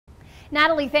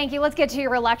Natalie, thank you. Let's get to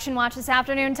your election watch this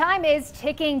afternoon. Time is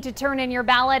ticking to turn in your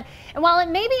ballot. And while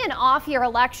it may be an off-year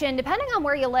election, depending on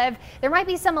where you live, there might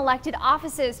be some elected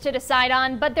offices to decide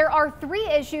on. But there are three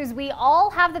issues we all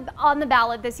have on the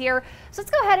ballot this year. So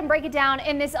let's go ahead and break it down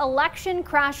in this election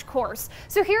crash course.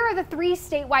 So here are the three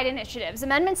statewide initiatives: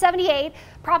 Amendment 78,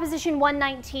 Proposition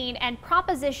 119, and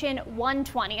Proposition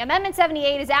 120. Amendment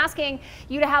 78 is asking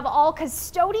you to have all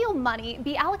custodial money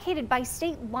be allocated by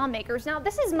state lawmakers. Now,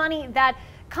 this is money that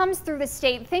comes through the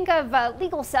state. Think of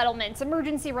legal settlements,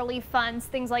 emergency relief funds,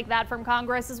 things like that from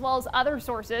Congress, as well as other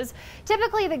sources.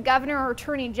 Typically, the governor or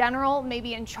attorney general may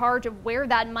be in charge of where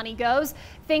that money goes.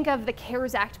 Think of the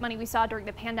CARES Act money we saw during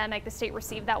the pandemic the state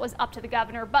received. That was up to the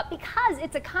governor. But because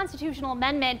it's a constitutional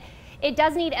amendment, it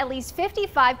does need at least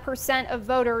 55% of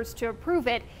voters to approve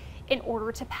it in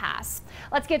order to pass.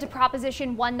 Let's get to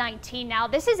Proposition 119 now.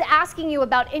 This is asking you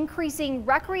about increasing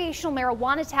recreational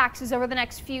marijuana taxes over the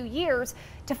next few years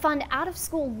to fund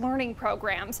out-of-school learning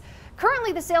programs.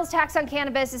 Currently, the sales tax on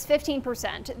cannabis is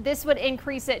 15%. This would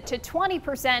increase it to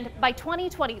 20% by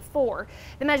 2024.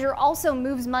 The measure also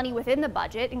moves money within the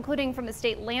budget, including from the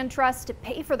state land trust, to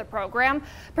pay for the program.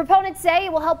 Proponents say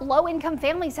it will help low-income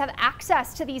families have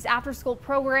access to these after-school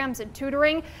programs and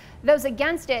tutoring. Those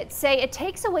against it say it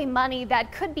takes away money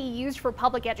that could be used for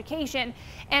public education,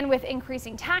 and with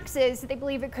increasing taxes, they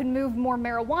believe it could move more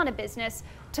marijuana business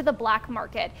to the black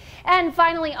market. And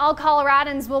finally, all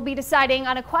Coloradans will be deciding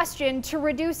on a question to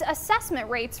reduce assessment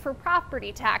rates for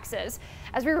property taxes.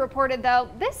 As we reported, though,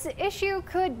 this issue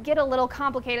could get a little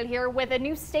complicated here with a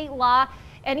new state law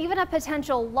and even a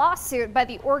potential lawsuit by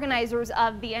the organizers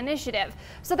of the initiative.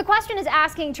 So the question is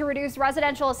asking to reduce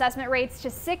residential assessment rates to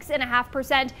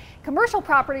 6.5%, commercial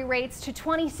property rates to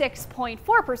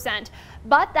 26.4%.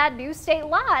 But that new state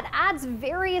law adds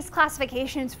various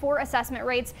classifications for assessment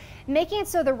rates, making it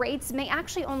so the rates may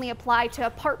actually only apply to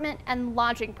apartment and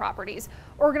lodging properties.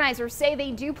 Organizers say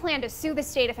they do plan to sue the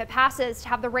state if it passes to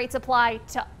have the rates apply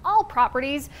to all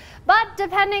properties. But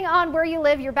depending on where you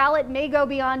live, your ballot may go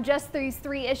beyond just these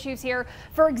three issues here.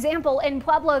 For example, in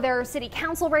Pueblo, there are city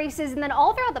council races, and then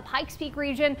all throughout the Pikes Peak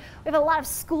region, we have a lot of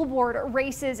school board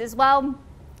races as well.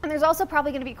 And there's also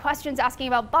probably going to be questions asking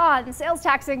about bond, sales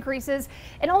tax increases,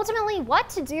 and ultimately what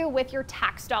to do with your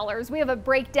tax dollars. We have a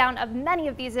breakdown of many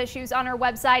of these issues on our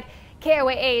website,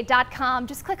 koaa.com.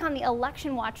 Just click on the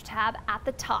Election Watch tab at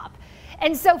the top.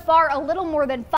 And so far, a little more than